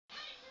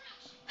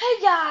Hey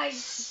guys,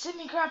 it's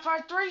me Kraft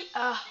Part 3.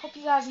 Hope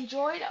you guys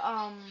enjoyed.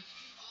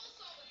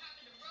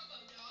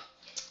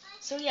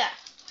 So yeah.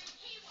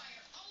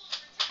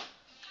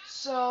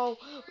 So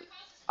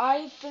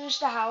I finished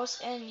the house,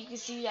 and you can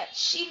see that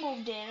she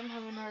moved in. I'm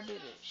having her do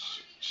the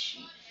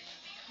she.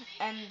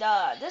 And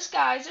this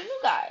guy's a new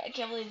guy. I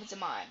can't believe it's a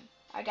mime.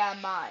 I got a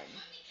mime.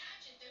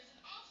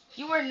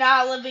 You are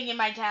not living in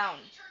my town.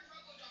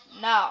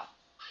 No. I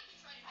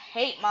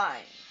hate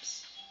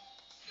mimes.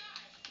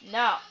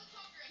 No.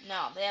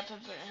 No, they have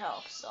infinite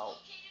health, so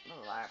no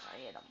matter if I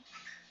hit them.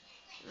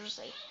 Just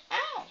say,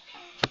 ow.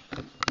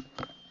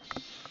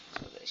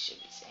 That's what they should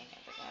be saying. I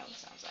think that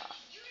sounds off.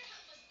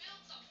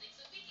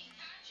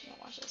 Yeah,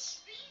 watch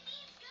this.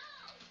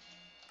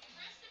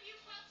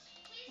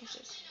 Watch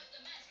this.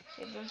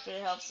 Okay, if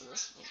infinite health, so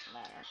this doesn't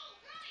matter.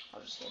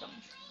 I'll just hit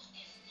him.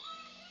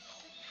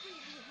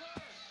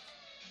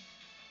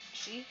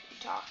 See? We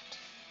talked.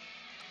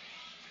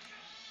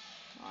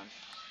 Come on.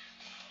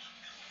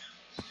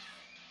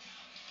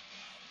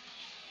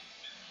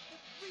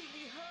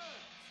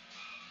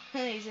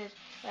 He said,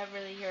 that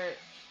really hurt.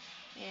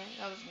 Yeah,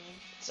 that was me.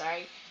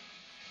 Sorry.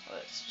 Oh,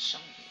 it's just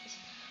showing these.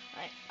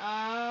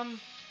 Alright,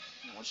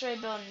 what should I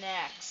build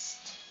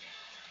next?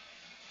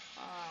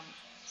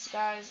 So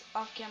guys,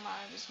 off camera,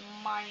 I'm just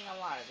mining a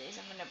lot of these.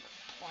 I'm gonna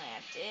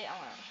plant it.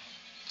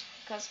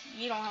 Because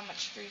you don't have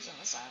much trees on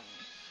this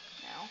island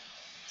now.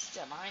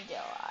 Still mined it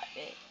a lot,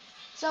 bit.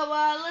 So,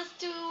 let's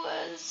do,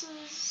 this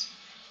is,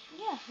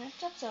 yeah,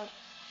 next episode.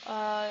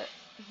 Uh,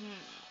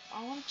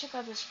 I want to check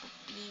out this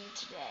beam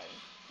today.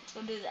 Let's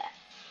go do that.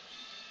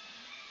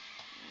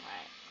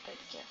 Alright, gotta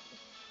be careful.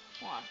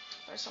 Hold on.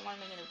 First, I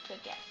want to make a new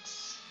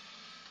pickaxe.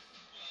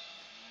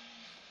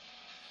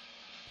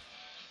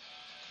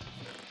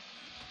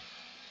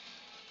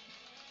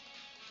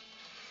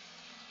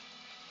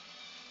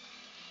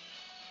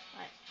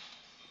 Alright.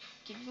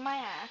 Give me my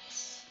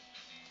axe.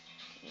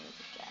 Give me the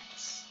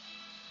pickaxe.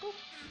 Boop.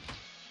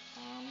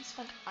 Let's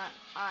make an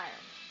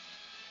iron.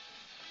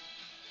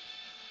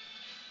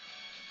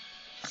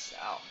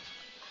 So,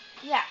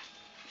 yeah.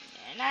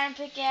 An iron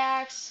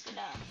pickaxe.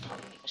 Gonna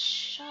probably make a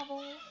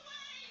shovel.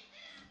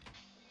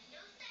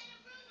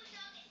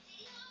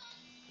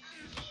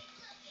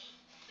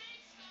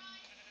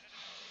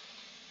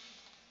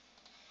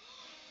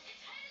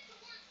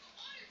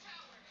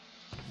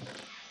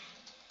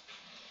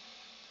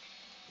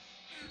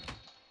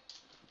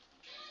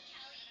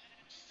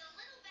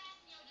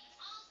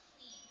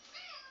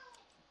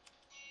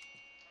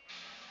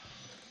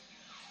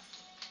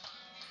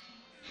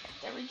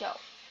 There we go.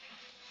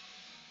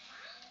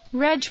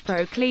 Reg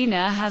Pro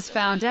Cleaner has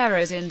found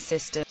errors in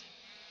system.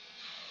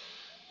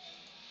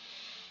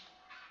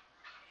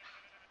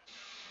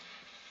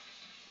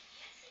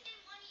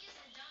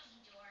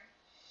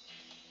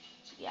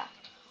 So, yeah.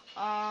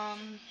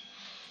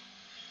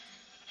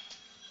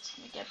 Let's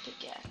make a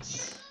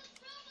pickaxe.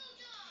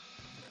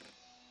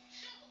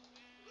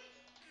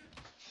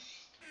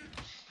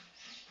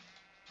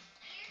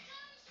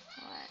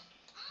 Alright.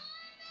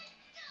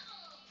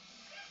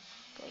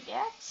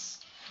 Pickaxe.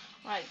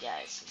 Alright,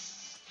 guys.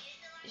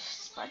 This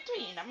is part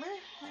 3. Remember?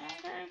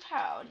 I'm very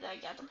proud that I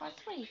got the part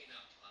 3.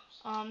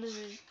 This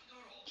is a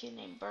kid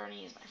named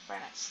Bernie. He's my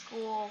friend at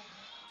school.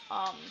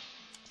 And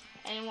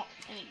he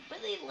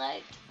really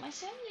liked my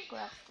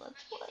Minecraft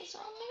Let's Play, so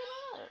I'm making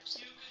another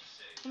episode.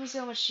 Let me see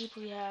how much sheep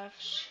we have.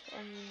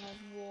 And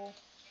like wool.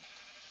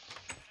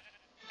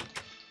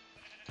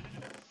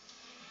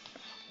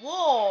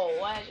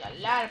 Whoa! I got a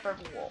lot of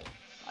purple wool.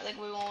 I think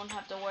we won't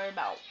have to worry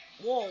about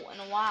wool in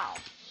a while.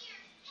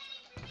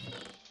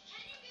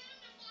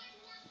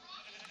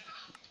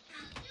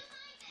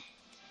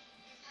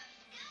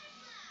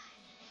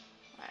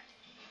 Alright.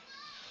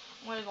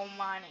 I'm gonna go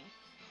mining.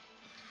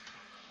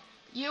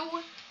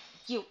 You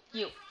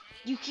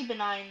keep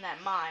an eye on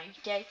that mine,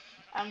 okay?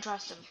 I don't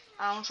trust him.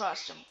 I don't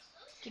trust him.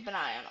 Keep an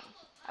eye on him.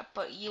 I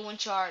put you in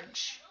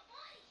charge.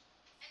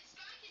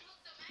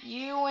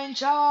 You in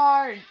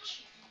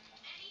charge.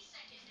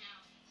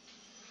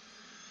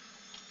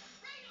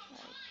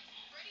 Right.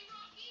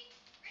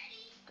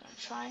 Gonna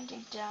try and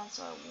dig down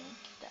so I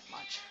won't get that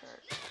much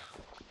hurt.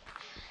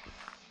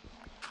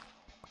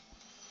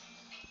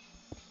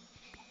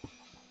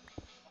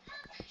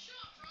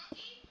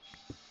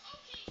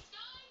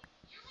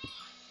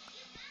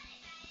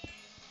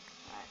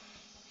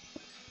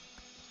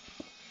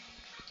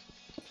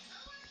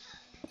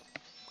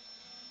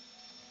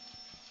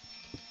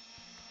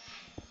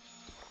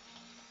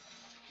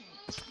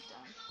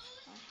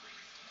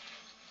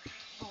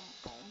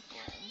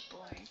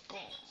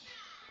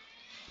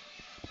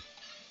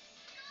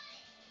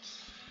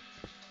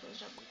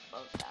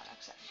 Both down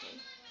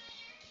exactly.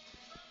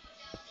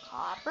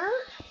 Copper.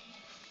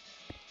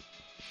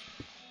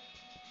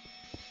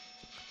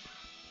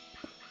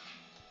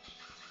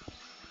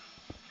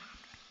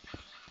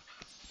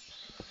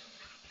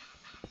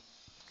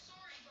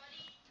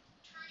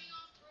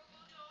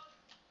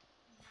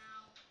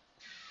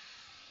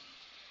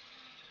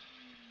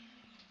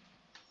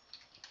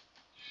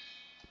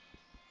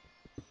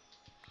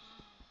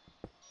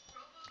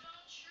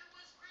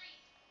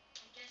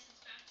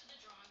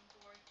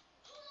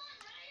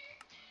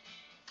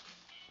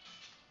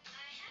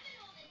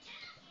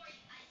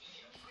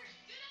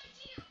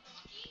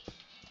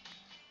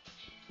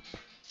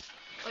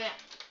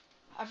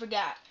 I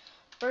forgot.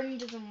 Bernie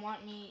doesn't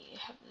want me to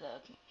have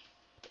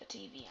the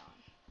TV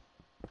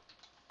on.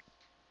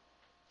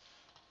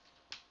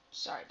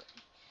 Sorry,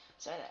 Bernie.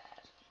 Sorry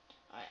that.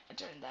 Alright, I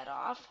turned that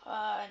off.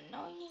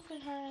 No, you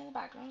can hear it in the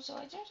background, so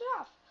I turned it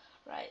off.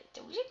 Right,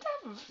 did we get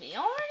that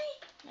reveal already?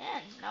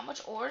 Man, not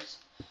much ores.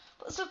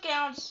 But let's look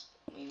out.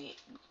 We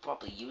could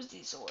probably use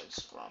these ores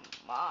from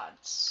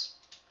mods.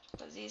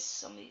 Because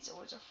some of these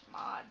ores are from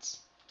mods.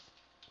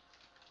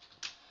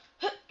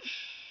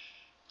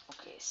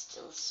 Okay,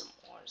 still some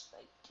ores that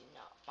I did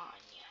not mine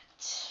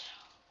yet.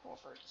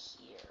 Over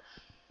here.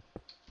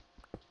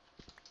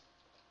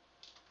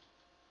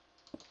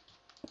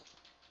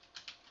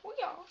 Oh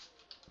yeah.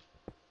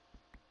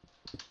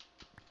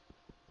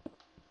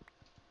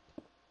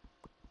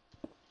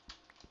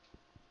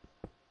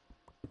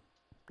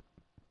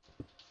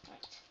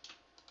 Right.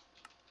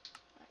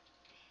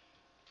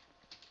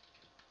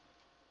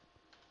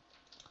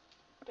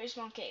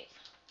 Basement cave.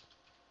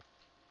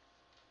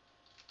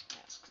 Yeah,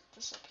 let's put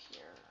this up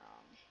here.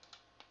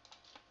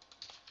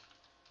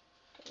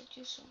 Gotta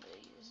do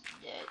somebody is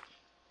dead.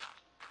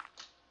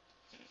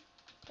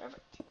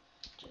 Perfect.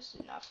 Just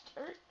enough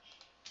dirt.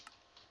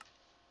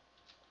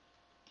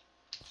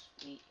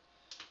 Sweet.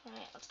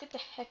 Alright, let's get the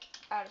heck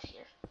out of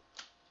here.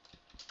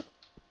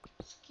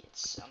 Let's get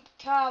some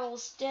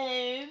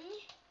cobblestone.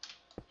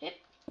 Hip,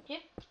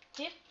 hip,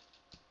 hip.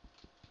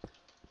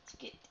 Let's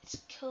get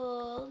this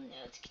coal.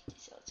 Now let's get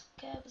this out of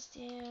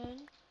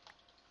cobblestone.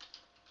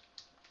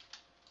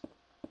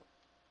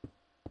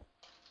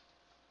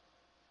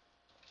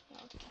 Now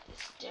let's get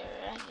this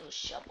dirt. I know a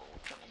shovel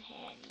will come in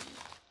handy.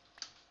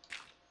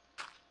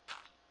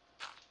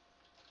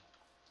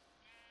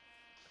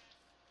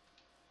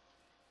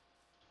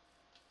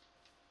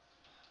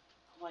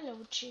 Hello,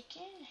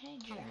 chicken. Hey,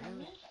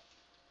 Jeremy.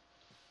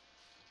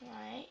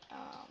 Alright,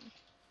 alright.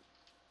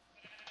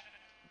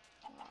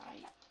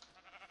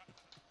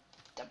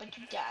 How about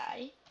you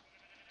die?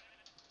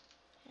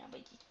 How about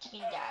you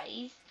chicken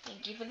dies?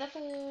 Thank you for the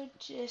food,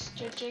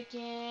 Mr.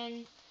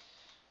 Chicken.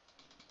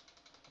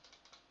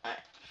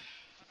 Alright.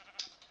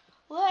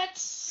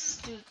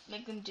 Let's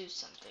make them do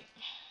something.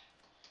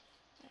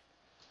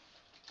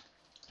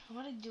 I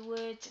want to do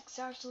it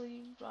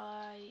exactly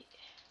right.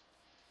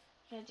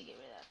 I have to get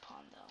rid of that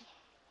pond though.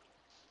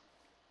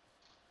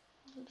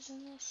 Lives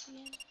in this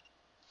again.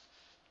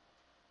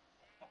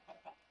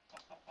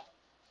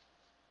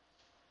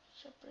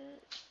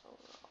 Shepherd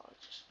overall,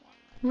 just one.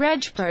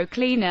 Reg Pro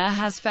Cleaner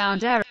has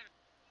found error.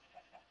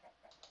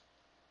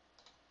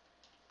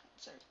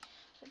 Sorry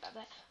about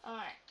that.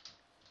 Alright.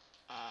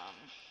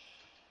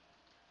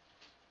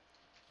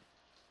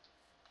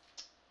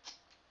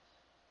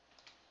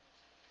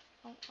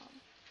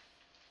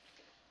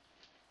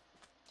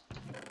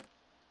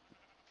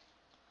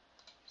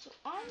 So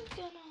I'm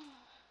gonna.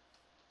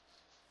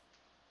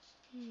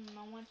 I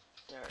want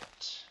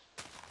dirt.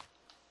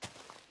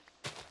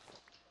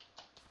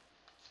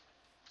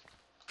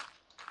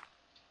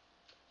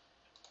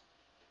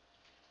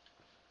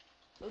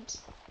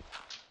 Oops.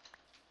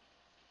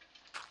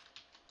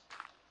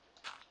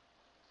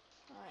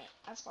 Alright,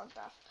 that's blocked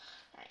off.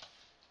 Alright.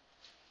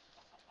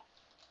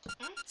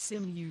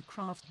 Simu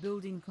craft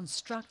building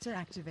constructor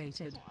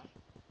activated. Come on.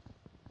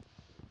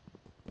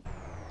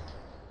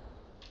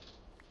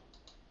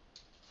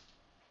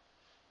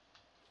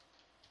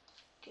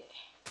 Okay.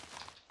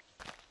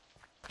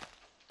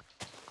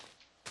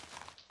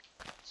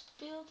 Let's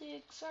build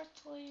it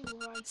exactly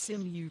right.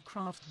 Simu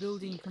craft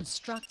building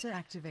constructor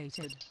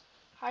activated.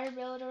 Hire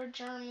builder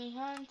Jeremy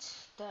Hunt.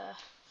 The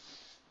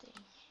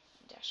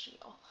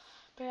industrial.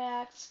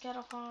 Barracks,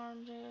 cattle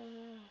farm,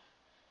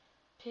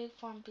 pig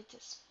farm,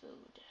 business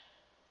food.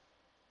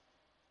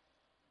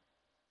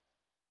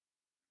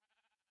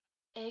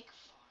 Egg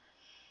farm.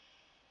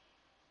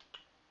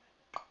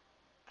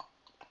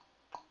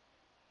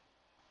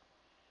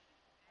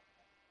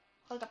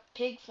 Like a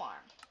pig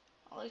farm.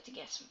 I like to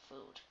get some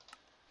food.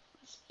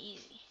 It's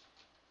easy.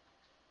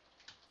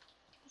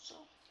 So,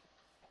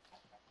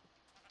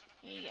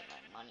 I need to get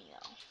my money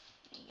though. I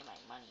need to get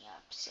my money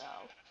up. So,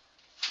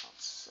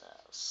 let's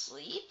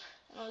sleep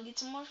and I'll get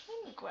some more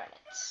streaming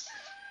credits.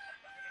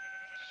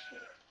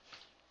 Shit.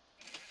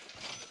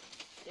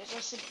 There's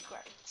our sleeping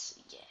credits.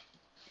 Yeah.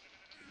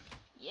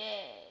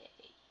 Yay.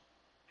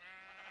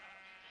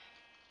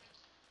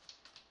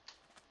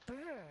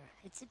 Brr,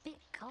 it's a bit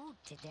cold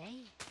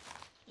today.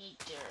 Need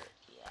dirt.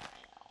 Yeah,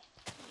 I know.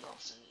 You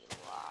also need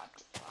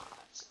lots of dirt.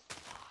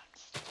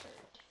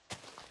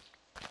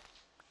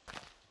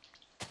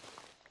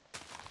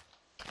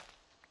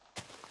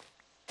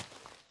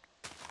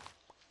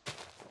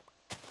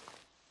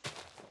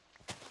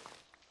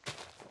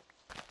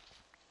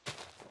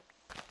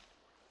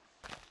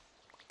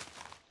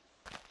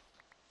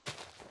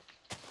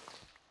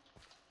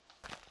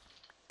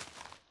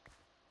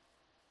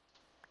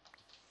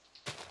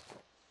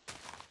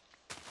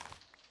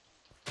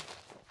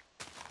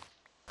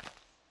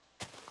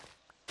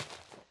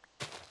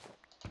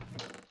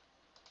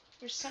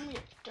 Here's some of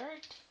your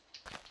dirt.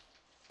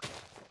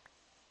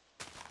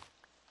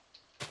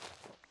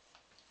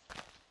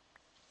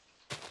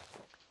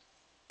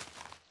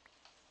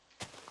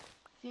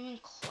 even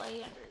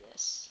clay under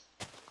this.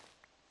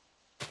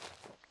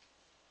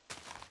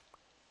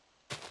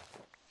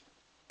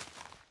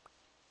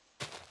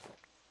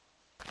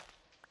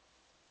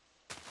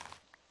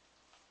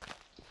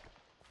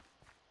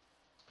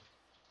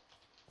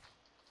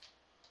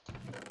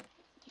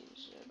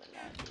 Use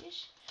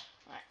this.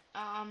 Alright,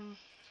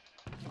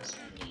 so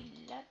I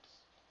need that.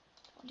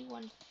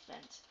 21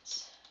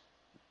 fences.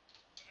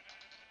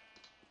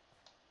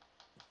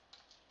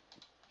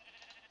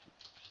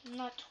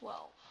 Not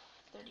 12,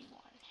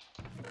 31.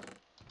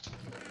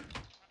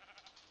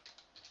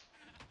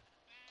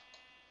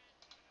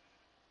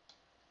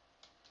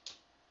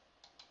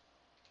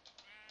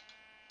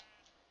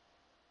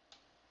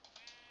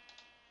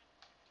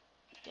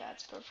 Yeah,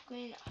 it's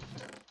perfectly enough.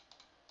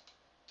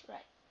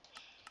 Right,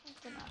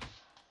 that's enough.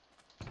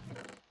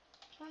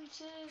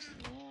 Fences,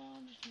 now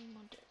just need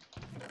more dirt.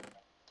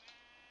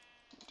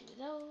 Do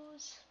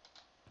those.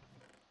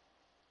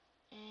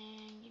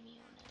 And give me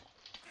one of that.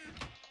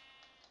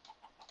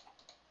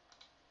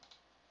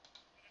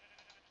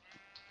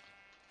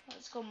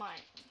 Let's go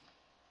mine.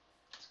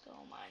 Let's go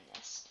mine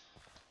this.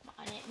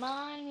 Mine it,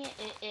 mine it,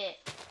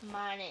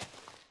 mine it,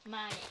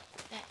 mine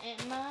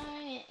it, mine it,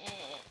 mine it,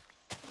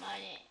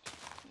 mine it,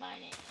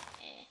 mine it,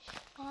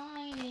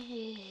 mine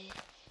it.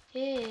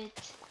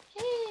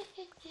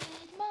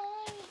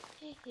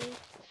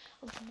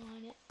 Let's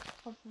mine it,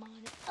 let's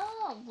mine it,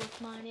 oh, let's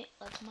mine it,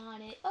 let's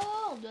mine it,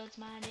 oh, let's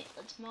mine it,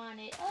 let's mine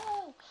it,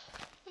 oh.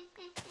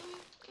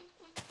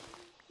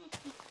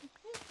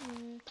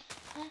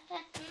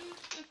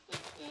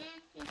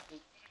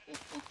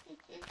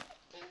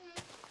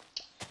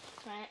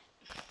 Right.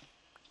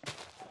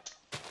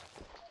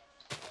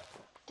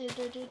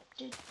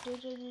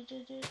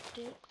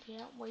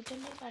 Yeah, wait to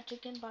make my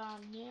chicken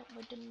bomb. Yeah,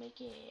 wait to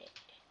make it.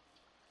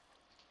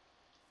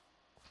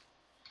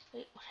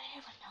 Wait, would I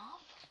have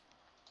enough?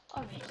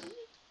 Already?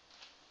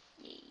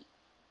 Yay.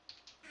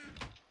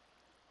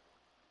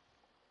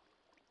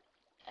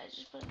 I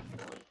just put in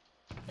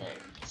there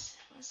it is.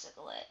 It's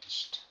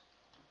glitched.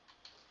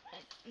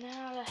 Right,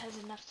 now that has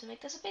enough to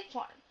make us a big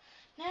farm.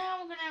 Now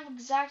we're gonna have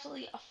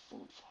exactly a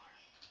food farm.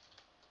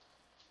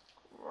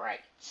 Right.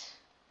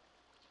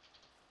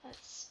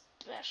 That's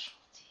specialty.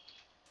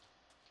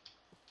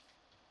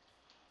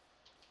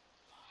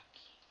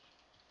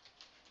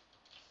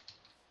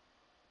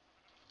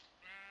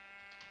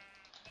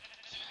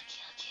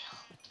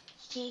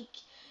 Kill.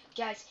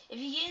 Guys, if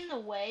you get in the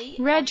way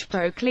of... Reg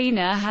Pro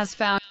Cleaner has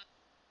found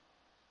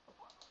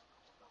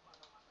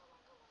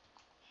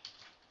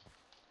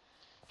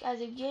Guys,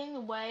 if you get in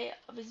the way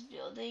of his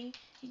building,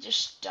 he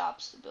just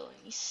stops the building.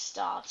 He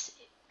stops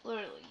it.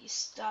 Literally, he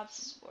stops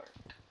his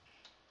work.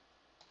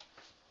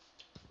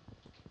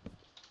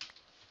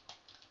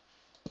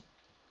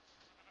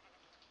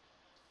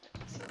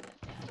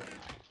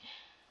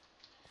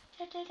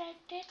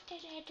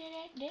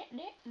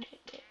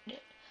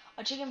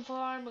 A chicken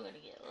farm, we're gonna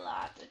get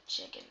lots of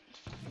chicken.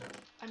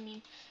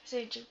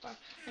 Say chicken farm,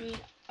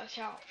 a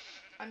cow,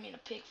 a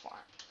pig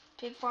farm.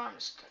 Pig farm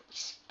is gonna be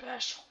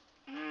special.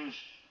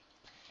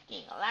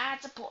 Getting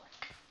lots of pork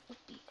would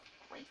be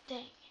a great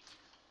thing.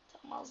 It's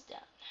almost done.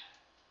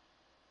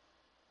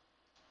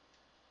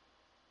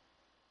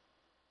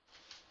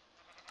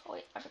 Oh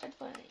wait, I forgot to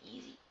put it in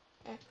easy.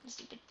 I'm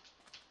stupid.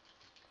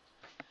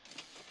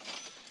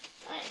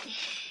 Alright.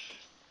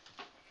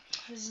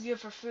 This is good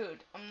for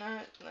food. I'm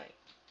not like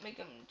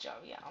making a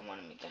job yet. I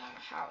want to make a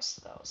house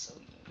though, so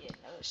we can get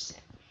another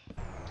sim.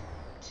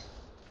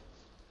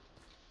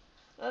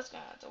 That's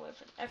gonna have to wait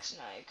for next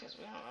night because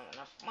we don't have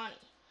enough money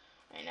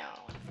right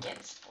now to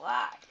get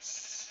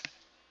supplies.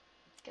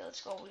 Okay,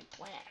 let's go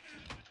replant.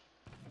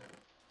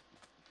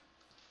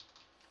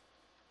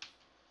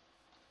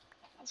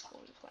 Let's go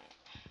replant.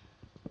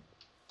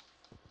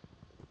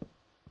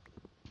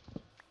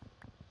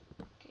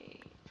 Okay,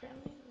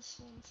 apparently this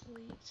one's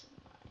leaves and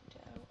mined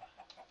out.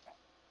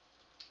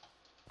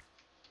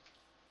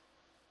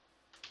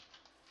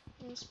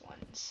 This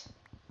one's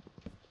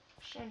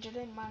strange. I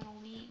didn't mind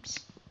the leaves.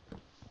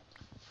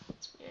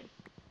 It's weird.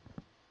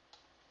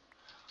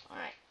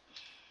 Alright.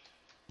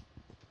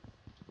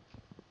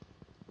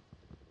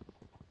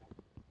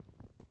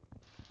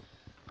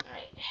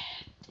 Alright.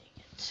 Dang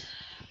it.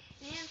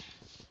 Man.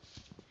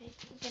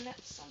 Looking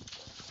at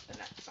something.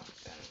 Looking at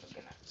something.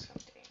 Looking at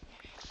something.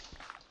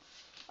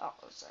 Oh,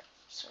 sorry.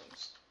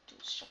 Do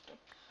shut up.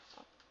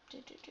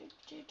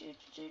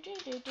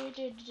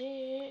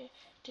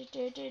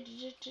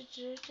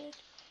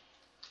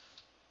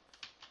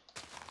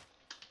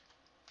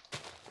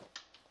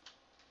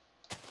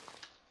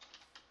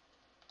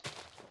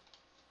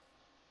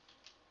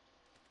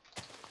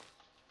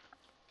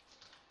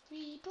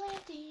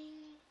 Replanting,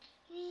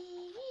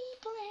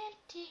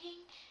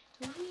 replanting,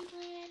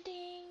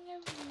 replanting,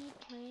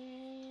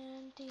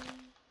 replanting.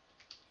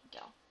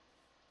 Go.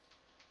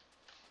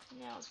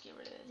 Now let's get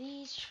rid of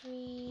these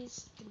trees.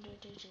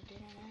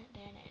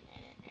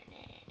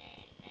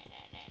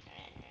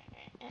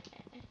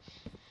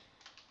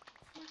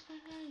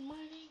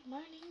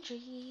 Mining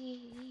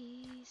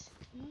trees.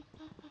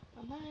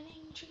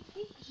 Morning trees.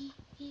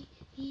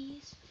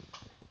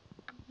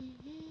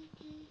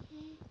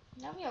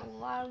 Now we have a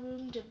lot of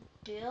room to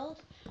build.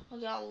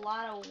 We got a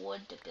lot of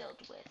wood to build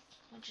with,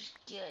 which is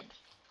good.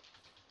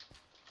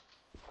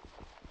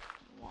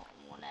 Want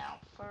one out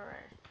for,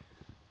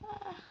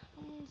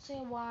 I'm gonna say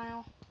a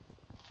while.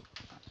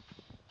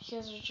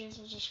 Because the trees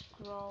will just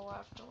grow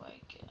after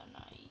like a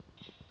night.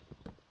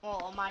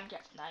 Well, a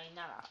Minecraft night,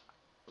 not a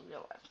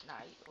real life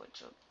night,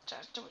 which will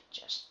just do it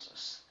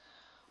justice.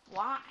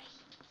 Why?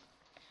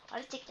 Why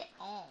did it take that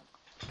long?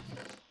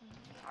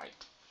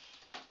 Alright.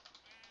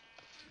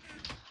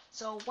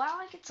 So while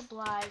I get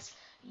supplies,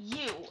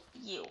 you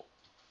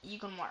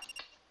can work.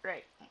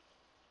 Right.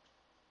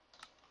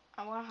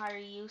 I want to hire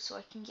you so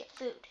I can get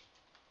food.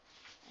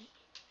 Right.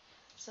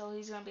 So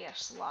he's going to be a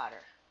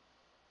slaughter.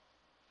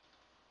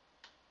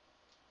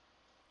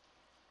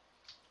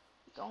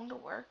 You going to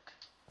work,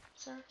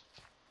 sir?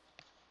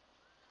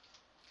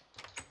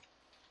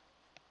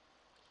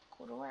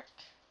 Go to work.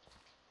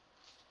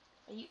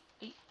 Are you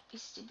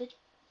stupid?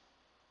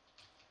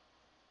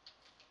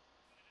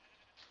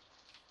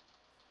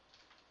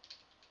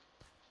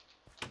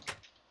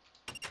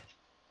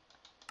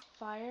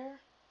 Fire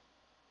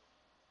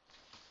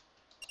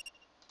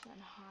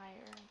and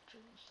hire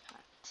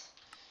Hunt.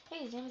 Hey,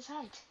 his name is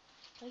Hunt.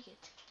 I like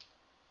it.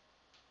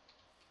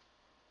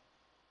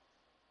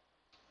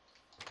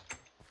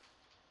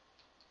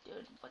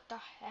 Dude, what the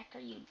heck are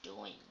you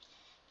doing?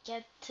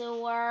 Get to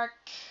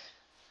work.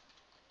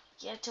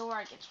 Get to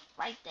work. It's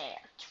right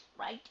there. It's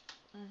right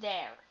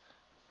there.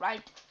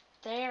 Right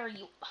there.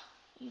 You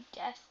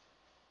deaf?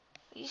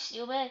 Are you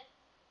stupid?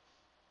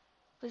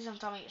 Please don't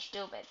tell me you're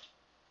stupid.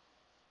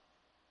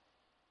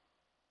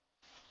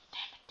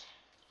 Damn it.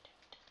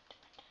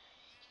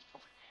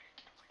 Over there.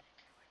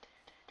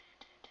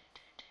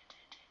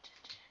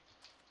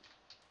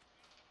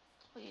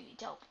 Will you be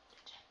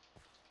teleported?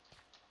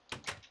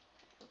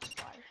 Let's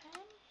fire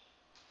him.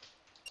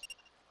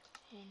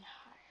 And hire.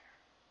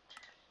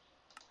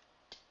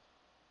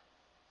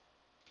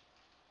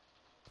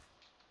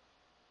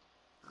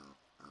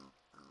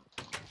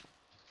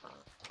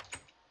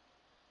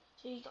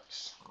 Here you go.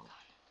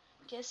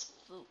 Guess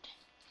food.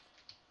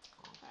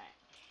 Alright.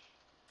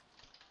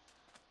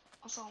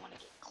 Also, I want to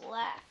get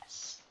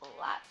glass.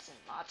 Lots and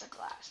lots of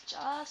glass.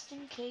 Just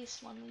in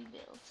case when we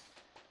build.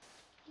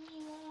 We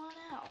won't run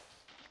out of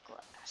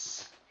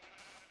glass.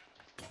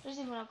 There's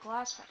even a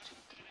glass factory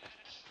we can make.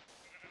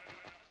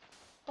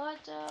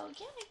 But, we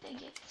can't make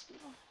that yet because we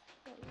don't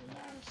really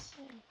have this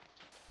thing.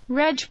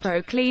 Reg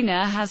Pro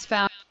Cleaner has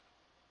found.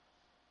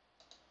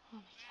 Oh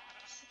my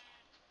god, this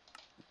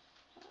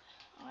again.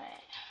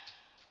 Alright.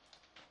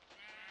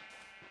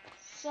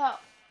 So,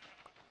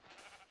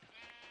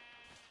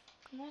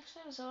 next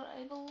episode,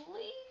 I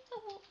believe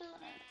that we'll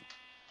build it.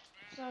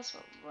 So that's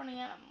what we're running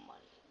out of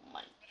money.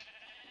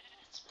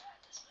 That's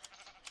bad.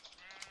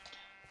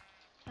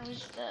 I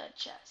reached the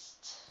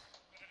chest.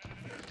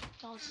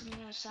 Oh, it's on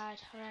the other side.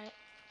 Alright.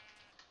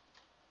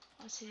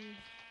 Let's see.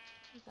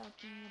 Without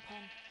giving me a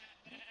pen.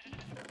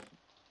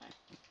 Alright.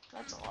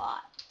 That's a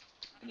lot.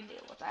 I can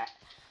deal with that.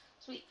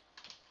 Sweet.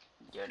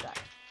 You're done.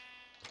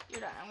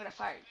 You're done. I'm gonna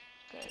fire you.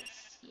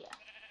 Because, yeah.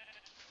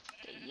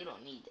 Okay, you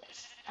don't need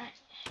this. Alright.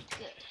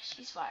 Good.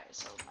 She's fired,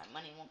 so my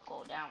money won't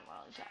go down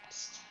really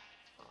fast.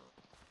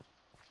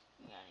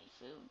 You got any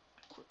food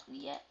quickly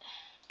yet?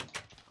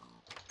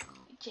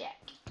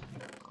 Check.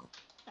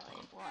 Only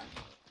have one.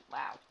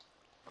 Wow.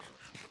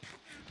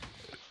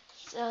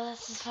 So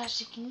that's as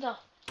fast as you can go.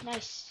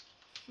 Nice.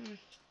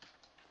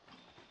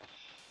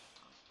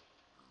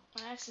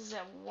 My axe is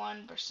at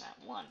 1%. 1%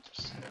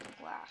 of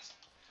glass.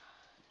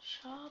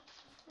 Shop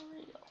for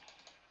real.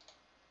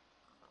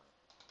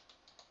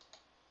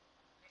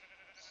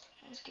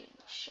 Let's get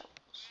the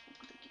shovels. We're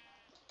gonna get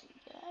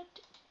that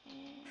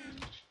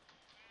and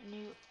a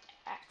new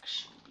axe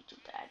shouldn't be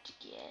too bad to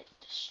get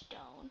the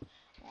stone.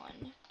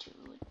 1,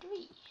 2,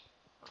 3.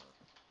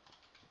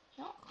 You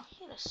know, I'll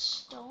get a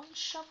stone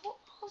shovel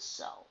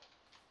also.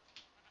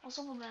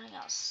 Also, we're running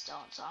out of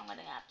stone, so I'm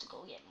gonna have to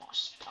go get more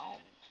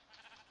stone.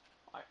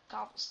 Or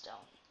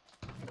cobblestone.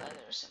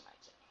 Whether it's in my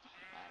thing.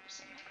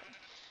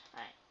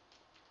 Alright.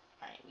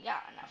 Alright, we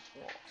got enough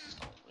walls,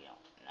 so we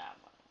don't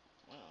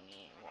need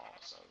any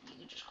walls, so you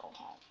can just go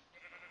home.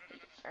 You're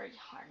very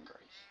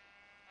hungry.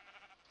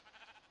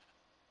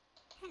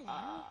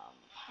 Hello.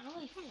 How do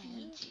I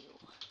feed you?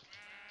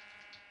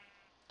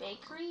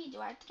 Bakery?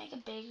 Do I have to make a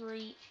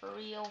bakery for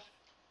real?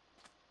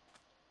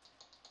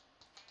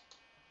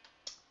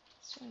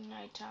 It's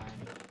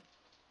nighttime.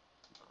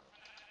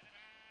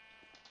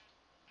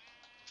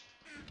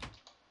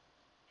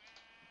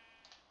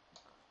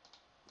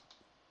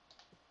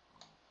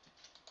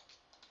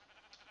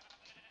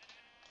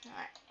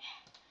 Alright.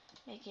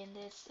 Making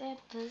this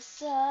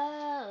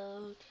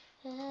episode.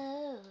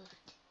 Oh.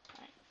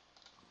 Alright.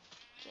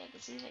 Okay, I can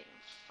see that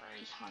you're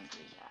very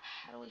hungry.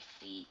 How do we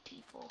feed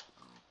people?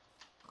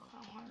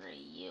 I'm hungry.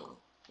 You.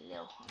 A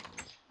little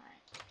hungry.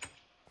 Alright.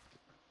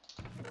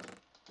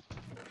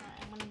 Alright,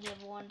 I'm gonna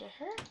give one to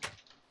her.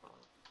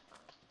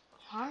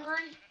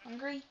 Hungry?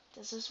 Hungry?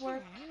 Does this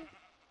work? Hello.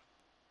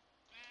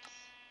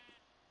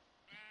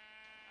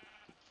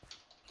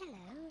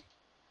 Hello.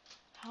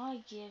 How I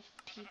give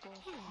people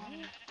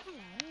Hello.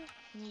 Hello.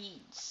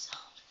 needs.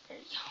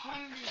 Very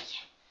hungry.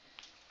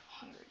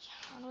 Hungry.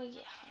 How do I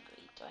get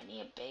hungry? Do I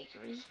need a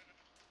bakery?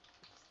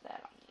 For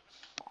that I'll need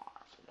a farm.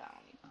 For that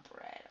I'll need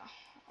bread.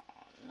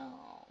 Oh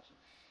no.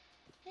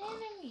 And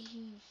I'm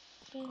getting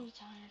very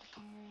tired,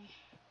 hungry.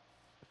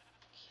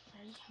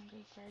 Very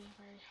hungry,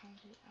 very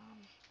hungry.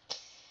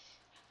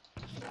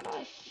 How do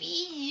I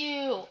feed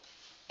you?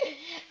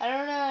 I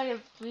don't know how to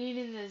feed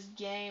in this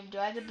game. Do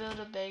I have to build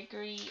a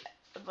bakery?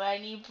 But I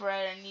need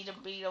bread. I need to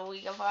beat a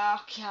week of.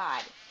 Oh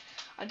God.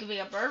 I could be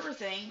a burger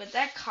thing, but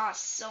that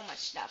costs so much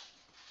stuff.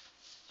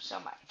 So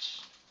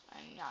much.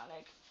 I'm not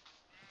like.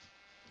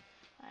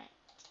 Alright,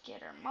 let's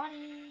get our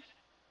money.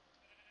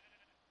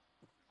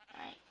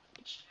 Alright,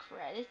 which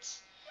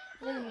credits.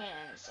 I think I'm gonna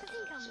end this I think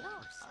episode I'm soon.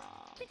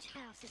 lost. Which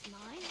house is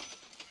mine?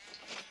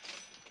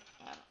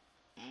 I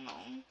don't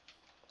know.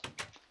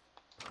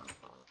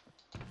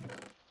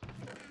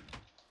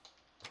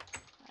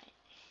 Alright.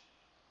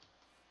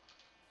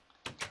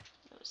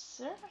 No,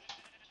 sir.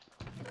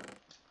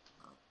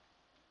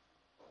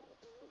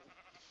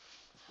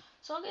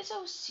 So I guess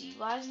I'll see you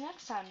guys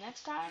next time.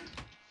 Next time,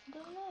 I'll do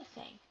another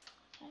thing.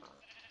 Okay?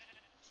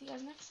 See you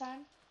guys next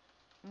time.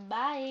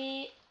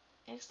 Bye.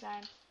 Next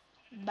time.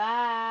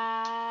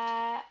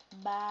 Bye.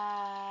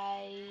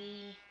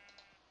 Bye.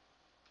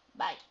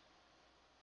 Bye.